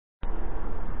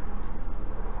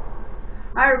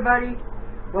Hi everybody,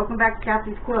 welcome back to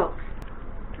Kathy's Quilts.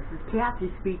 This is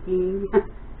Kathy speaking,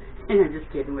 and I'm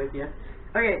just kidding with you.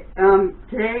 Okay,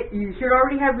 today you should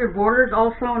already have your borders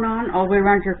all sewn on all the way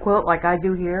around your quilt like I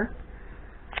do here.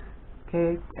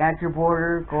 Okay, add your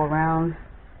border, go around.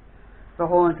 The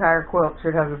whole entire quilt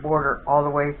should have the border all the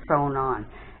way sewn on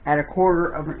at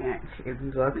 1/4 of an inch. If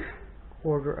you look,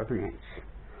 1/4 of an inch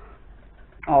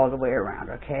all the way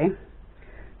around, okay?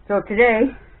 So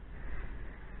today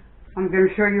I'm going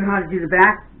to show you how to do the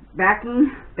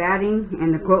backing, batting,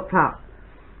 and the quilt top.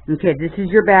 Okay, this is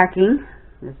your backing.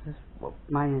 This is, well,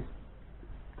 mine is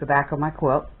the back of my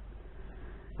quilt.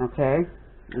 Okay,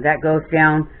 and that goes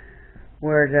down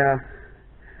where the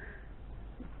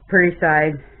pretty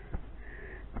side,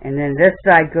 and then this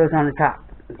side goes on the top.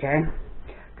 Okay,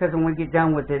 because when we get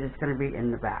done with it, it's going to be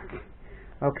in the back.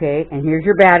 Okay, and here's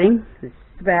your batting. This is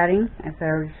the batting, as I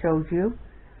already showed you.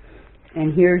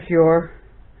 And here's your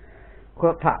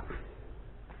quilt top,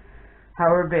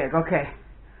 however big. Okay,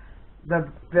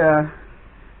 the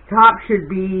top should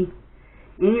be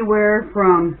anywhere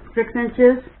from 6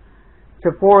 inches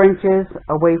to 4 inches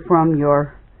away from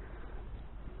your,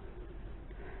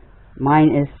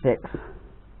 mine is 6,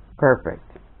 perfect,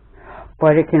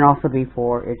 but it can also be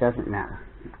 4, it doesn't matter.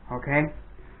 Okay,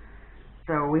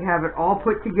 so we have it all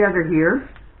put together here,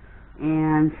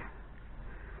 and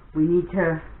we need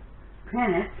to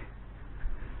pin it.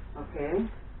 Okay,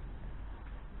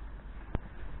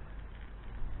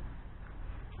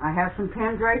 I have some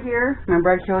pins right here.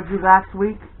 Remember I showed you last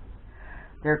week?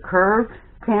 They're curved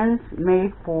pins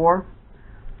made for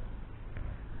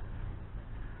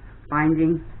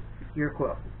binding your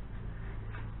quilt.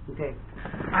 Okay,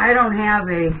 I don't have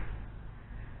a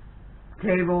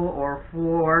table or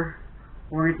floor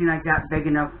or anything like that big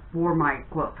enough for my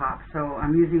quilt top, so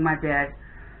I'm using my bed.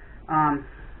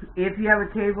 If you have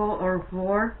a table or a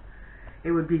floor,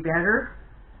 it would be better,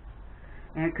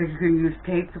 and because you can use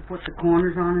tape to put the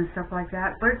corners on and stuff like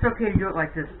that, but it's okay to do it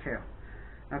like this too.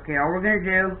 Okay, all we're going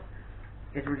to do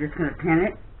is we're just going to pin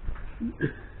it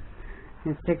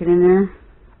and stick it in there.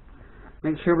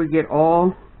 Make sure we get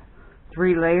all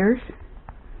 3 layers.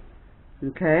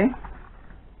 Okay,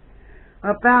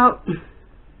 about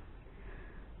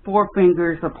 4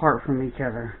 fingers apart from each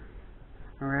other.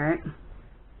 Alright,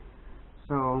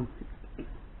 so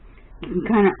you can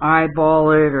kind of eyeball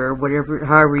it or whatever,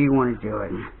 however you want to do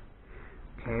it.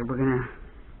 Okay, we're gonna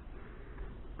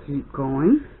keep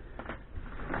going.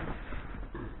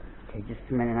 Okay, just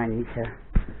a minute, I need to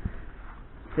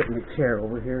sit in the chair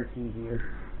over here, it's easier.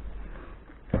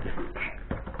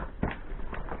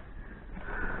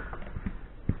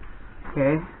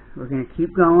 Okay, we're gonna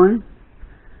keep going.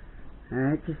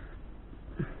 Alright, just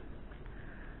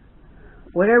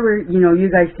whatever, you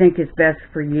guys think is best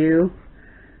for you.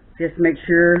 Just make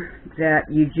sure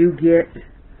that you do get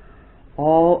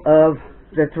all of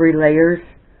the 3 layers.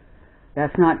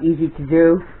 That's not easy to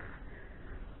do,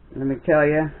 let me tell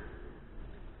you,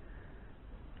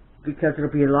 because it'll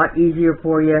be a lot easier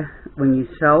for you when you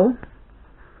sew.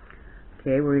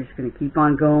 Okay, we're just going to keep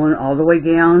on going all the way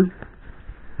down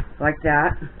like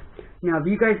that. Now, if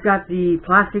you guys got the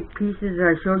plastic pieces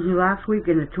that I showed you last week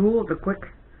in the tool, the quick,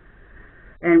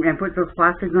 and put those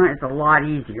plastics on, it's a lot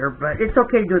easier, but it's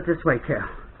okay to do it this way too.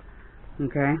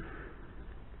 Okay,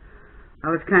 I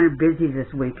was kind of busy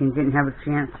this week and didn't have a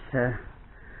chance to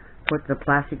put the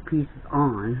plastic pieces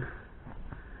on,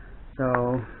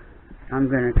 so I'm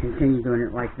going to continue doing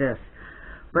it like this.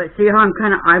 But see how I'm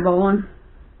kind of eyeballing,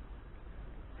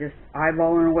 just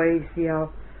eyeballing away, see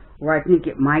how where I think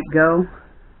it might go.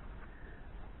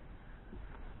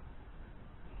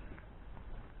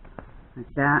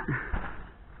 Like that.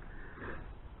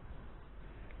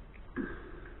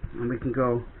 And we can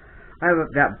go, I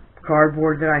have that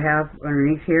cardboard that I have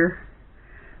underneath here,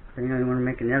 so you want to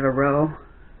make another row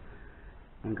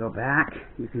and go back,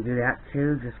 you can do that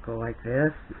too. Just go like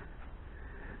this.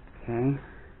 Okay,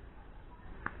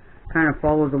 kind of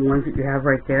follow the ones that you have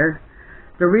right there.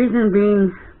 The reason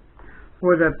being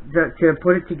for to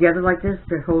put it together like this,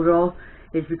 to hold it all,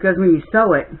 is because when you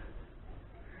sew it,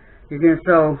 you're going to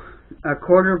sew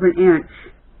 1/4 of an inch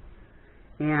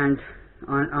and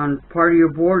on part of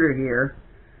your border here,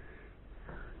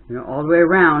 all the way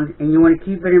around, and you want to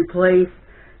keep it in place.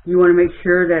 You want to make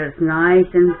sure that it's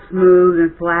nice and smooth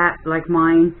and flat like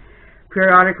mine.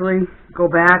 Periodically go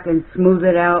back and smooth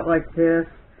it out like this,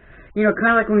 kind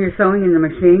of like when you're sewing in the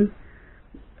machine.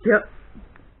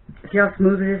 See how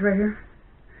smooth it is right here,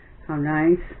 how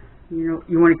nice. You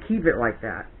want to keep it like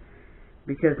that,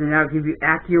 because then that'll give you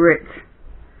accurate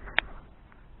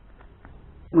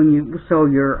when you sew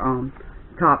your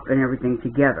top and everything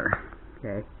together.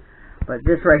 Okay, But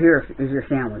this right here is your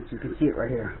sandwich. You can see it right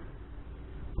here.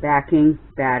 Backing,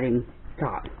 batting,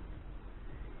 top.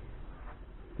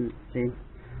 See?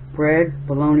 Bread,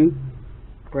 bologna,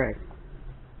 bread.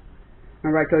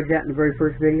 Remember I told you that in the very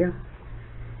first video?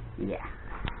 Yeah.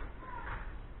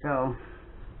 So,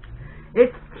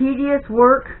 it's tedious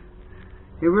work.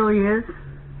 It really is.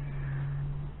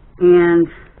 And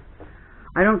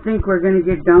I don't think we're going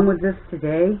to get done with this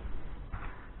today.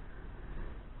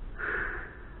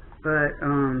 But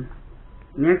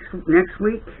next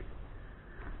week,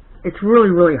 it's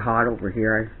really hot over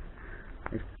here.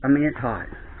 I mean, it's hot,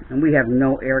 and we have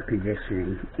no air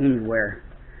conditioning anywhere.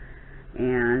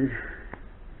 And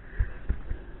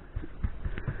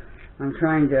I'm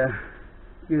trying to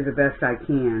do the best I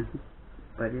can,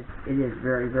 but it is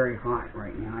very hot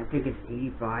right now. I think it's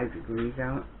 85 degrees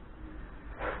out.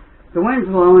 The wind's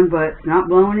blowing, but it's not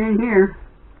blowing in here.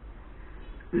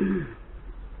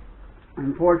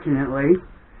 Unfortunately,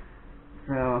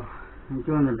 so I'm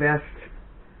doing the best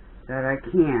that I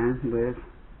can with.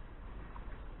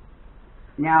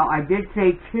 Now, I did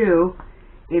say too,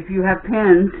 if you have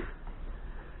pens,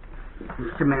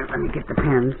 just a minute, let me get the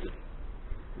pens,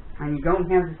 and you don't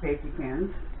have the safety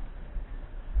pins,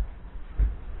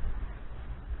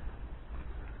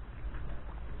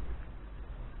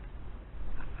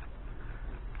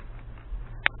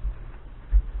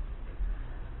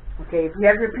 okay, if you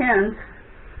have your pens,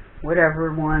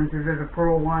 whatever ones, either the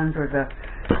pearl ones or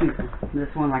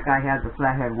this one like I had, the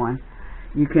flathead one,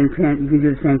 you can do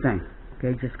the same thing.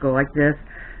 Okay, just go like this.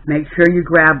 Make sure you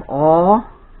grab all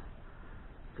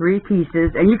 3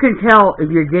 pieces, and you can tell if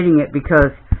you're getting it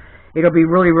because it'll be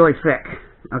really thick.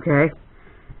 Okay,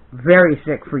 very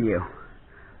thick for you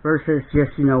versus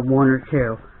just 1 or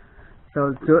 2.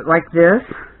 So do it like this,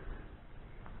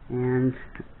 and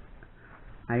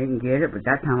I didn't get it, but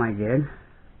that time I did.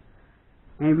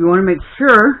 And if you want to make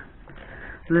sure,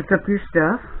 lift up your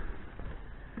stuff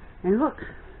and look.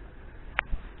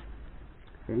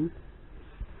 See?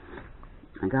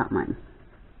 I got mine.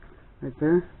 Right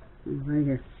there. Right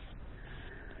here.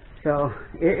 So,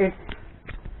 it's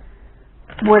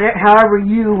however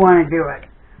you want to do it.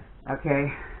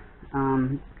 Okay?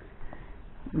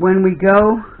 When we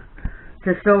go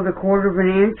to sew the 1/4 of an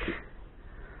inch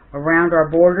around our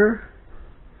border,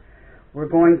 we're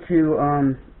going to,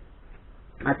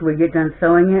 after we get done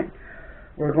sewing it,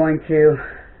 we're going to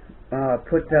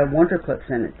put the wonder clips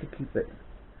in it to keep it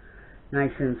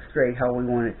nice and straight how we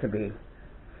want it to be.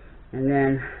 And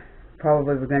then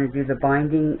probably we're going to do the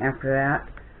binding after that.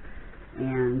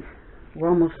 And we're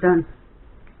almost done.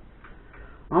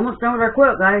 Almost done with our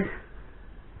quilt, guys.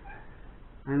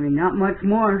 I mean, not much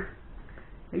more.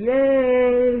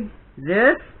 Yay!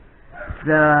 This,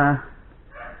 the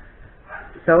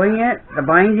sewing it, the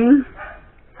binding,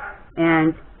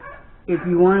 and if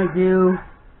you want to do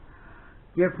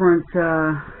different,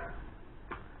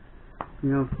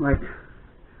 like,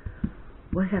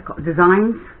 what's that called?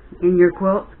 Designs in your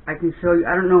quilt, I can show you.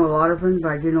 I don't know a lot of them,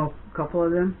 but I do know a couple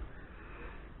of them.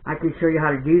 I can show you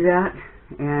how to do that,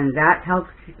 and that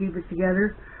helps to keep it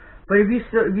together. But if you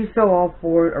sew all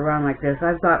 4 around like this,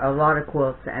 I've got a lot of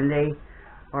quilts, and they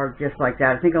are just like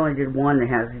that. I think I only did one that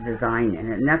has a design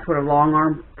in it, and that's what a long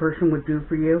arm person would do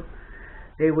for you.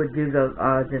 They would do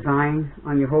the design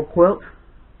on your whole quilt.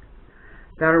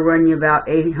 That'll run you about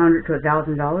 $800 to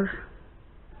 $1,000.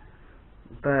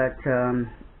 But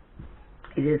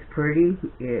it is pretty.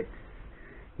 It's,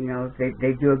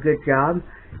 they do a good job.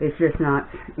 It's just not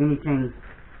anything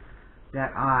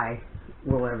that I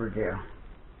will ever do,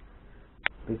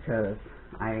 because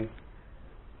I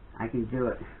can do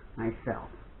it myself.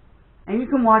 And you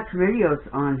can watch videos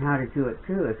on how to do it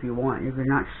too if you want, if you're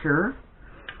not sure.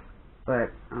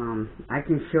 But I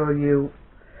can show you.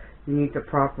 You need the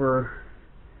proper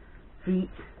feet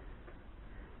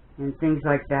and things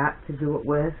like that to do it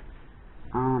with.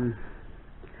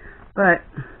 But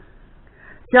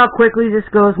see how quickly this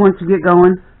goes once you get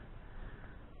going.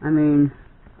 I mean,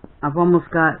 I've almost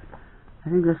got. I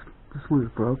think this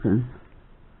one's broken.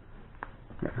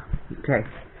 Yeah. Okay.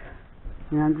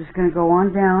 And I'm just going to go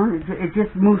on down. It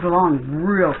just moves along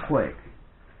real quick.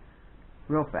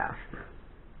 Real fast.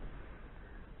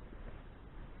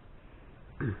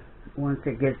 Once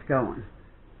it gets going.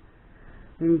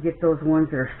 Then you get those ones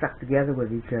that are stuck together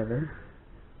with each other.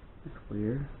 That's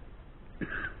weird.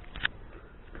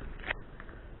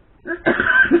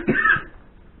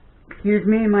 Excuse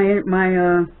me, my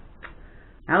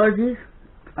allergies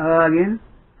again.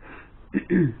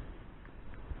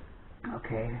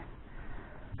 Okay,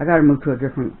 I gotta move to a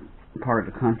different part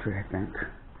of the country, I think.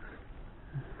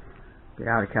 Get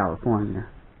out of California.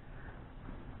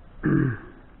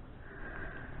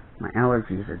 My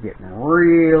allergies are getting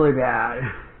really bad.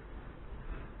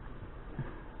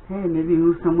 Hey, maybe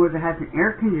move somewhere that has an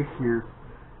air conditioner.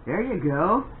 There you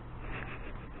go.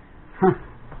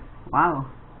 Wow.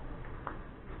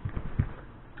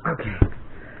 Okay.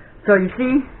 So you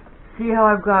see how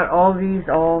I've got all these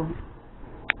all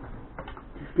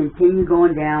just continue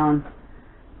going down,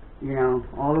 you know,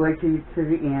 all the way to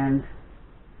the end.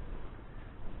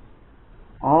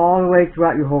 All the way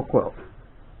throughout your whole quilt.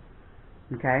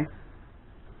 Okay?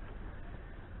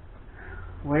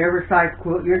 Whatever size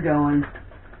quilt you're doing,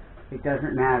 it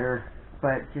doesn't matter,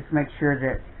 but just make sure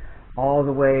that all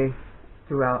the way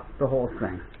throughout the whole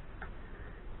thing.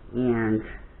 And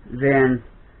then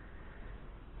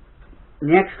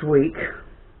next week,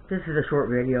 this is a short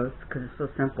video because it's so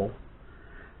simple.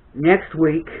 Next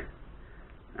week,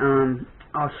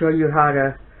 I'll show you how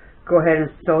to go ahead and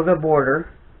sew the border.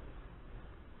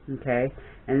 Okay,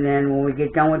 and then when we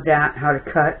get done with that, how to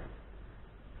cut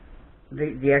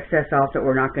the excess off that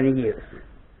we're not going to use.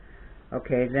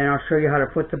 Okay, then I'll show you how to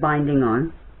put the binding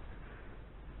on.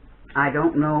 I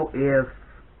don't know if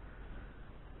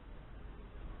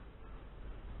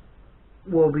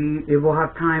we'll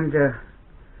have time to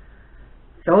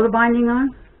sew the binding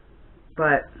on,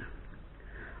 but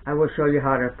I will show you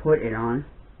how to put it on.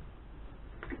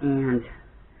 And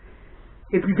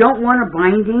if you don't want a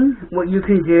binding, what you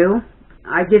can do,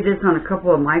 I did this on a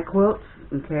couple of my quilts,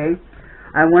 okay?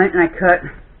 I went and I cut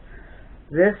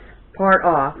this part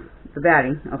off, the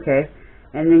batting, okay?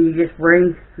 And then you just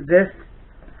bring this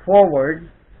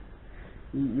forward.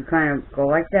 You kind of go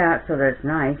like that so that it's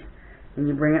nice. And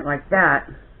you bring it like that,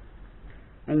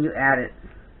 and you add it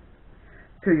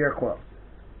to your quilt.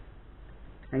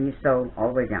 And you sew all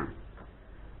the way down.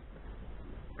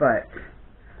 But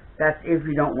that's if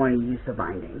you don't want to use the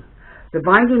binding. The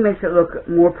binding makes it look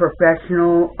more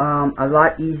professional, a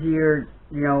lot easier,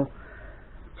 you know,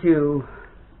 to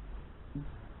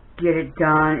get it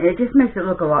done. It just makes it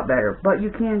look a lot better. But you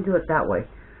can do it that way.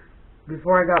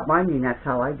 Before I got binding, that's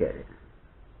how I did it.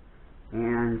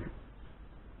 And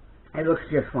it looks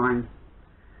just fine.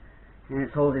 And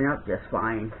it's holding up just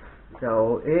fine.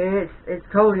 So it's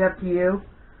totally up to you.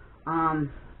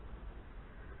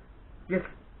 Just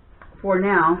for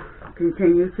now,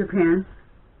 continue to pin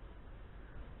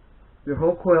your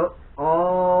whole quilt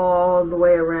all the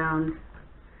way around,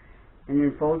 and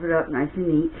then fold it up nice and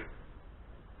neat,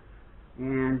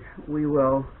 and we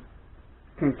will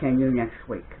continue next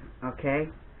week. Okay?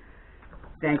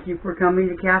 Thank you for coming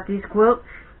to Kathy's Quilts.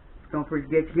 Don't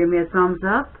forget to give me a thumbs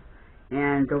up,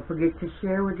 and don't forget to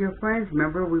share with your friends.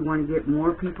 Remember, we want to get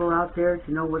more people out there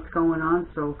to know what's going on,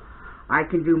 so I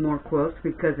can do more quilts,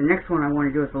 because the next one I want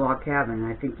to do is the log cabin, and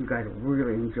I think you guys will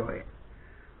really enjoy it.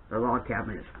 The log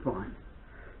cabin is fun.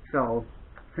 So,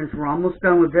 since we're almost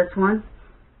done with this one,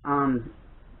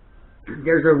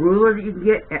 there's a ruler that you can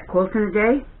get at Quilt in a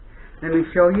Day. Let me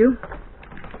show you,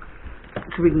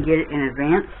 so we can get it in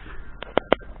advance.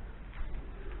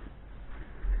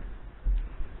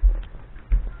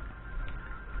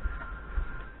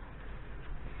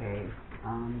 Okay,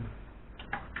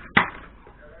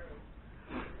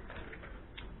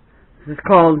 this is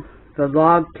called the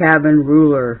Log Cabin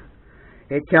Ruler.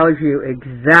 It tells you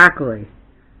exactly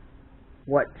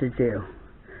what to do.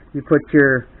 You put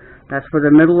that's for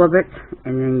the middle of it,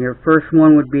 and then your first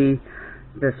one would be,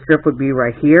 the strip would be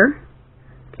right here.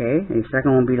 Okay, and your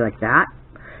second one would be like that.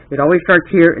 It always starts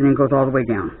here and then goes all the way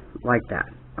down, like that.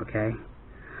 Okay,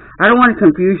 I don't want to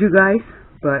confuse you guys,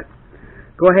 but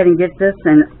go ahead and get this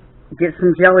and get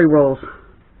some jelly rolls.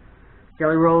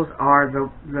 Jelly rolls are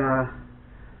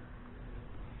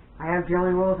I have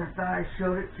jelly rolls. I thought I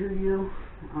showed it to you.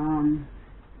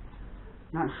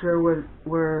 Not sure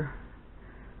where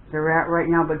they're at right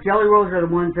now, but jelly rolls are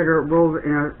the ones that are rolled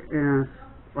in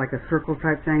a like a circle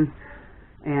type thing,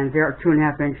 and they're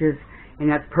 2.5 inches, and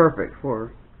that's perfect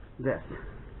for this.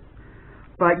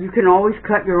 But you can always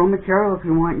cut your own material if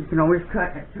you want. You can always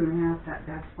cut at 2.5.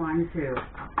 That's fine too.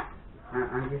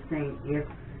 I'm just saying, if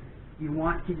you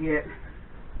want to get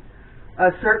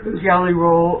a certain jelly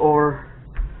roll, or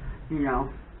you know,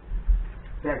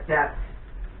 that's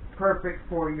perfect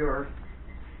for your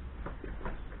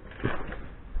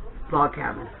log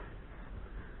cabin.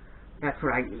 That's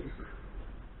what I use.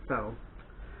 So,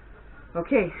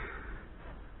 okay.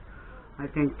 I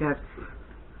think that's,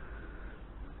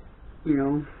 you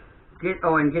know, get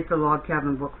the log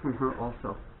cabin book from her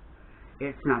also.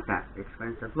 It's not that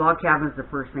expensive. Log cabin is the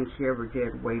first thing she ever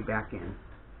did way back in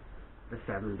the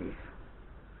 70s.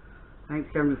 I think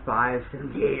 75,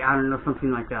 78, I don't know,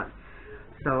 something like that.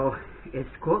 So, it's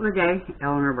Quilt in a Day,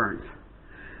 Eleanor Burns.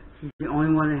 She's the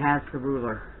only one that has the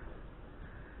ruler.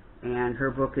 and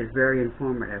her book is very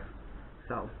informative.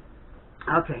 So,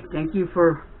 okay, thank you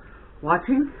for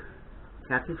watching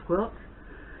Kathy's Quilt.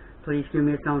 Please give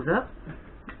me a thumbs up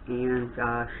and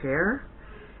share,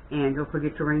 and don't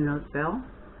forget to ring the bell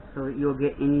so that you'll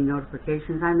get any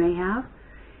notifications I may have.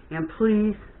 And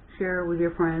please share with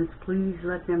your friends. Please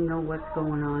let them know what's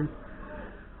going on.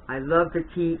 I love to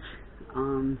teach.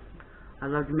 I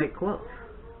love to make quilts.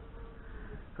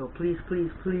 So please,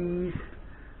 please, please,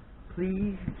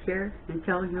 please share and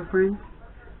tell your friends.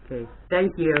 Okay,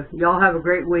 thank you. Y'all have a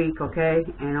great week, okay?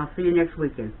 And I'll see you next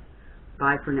weekend.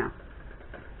 Bye for now.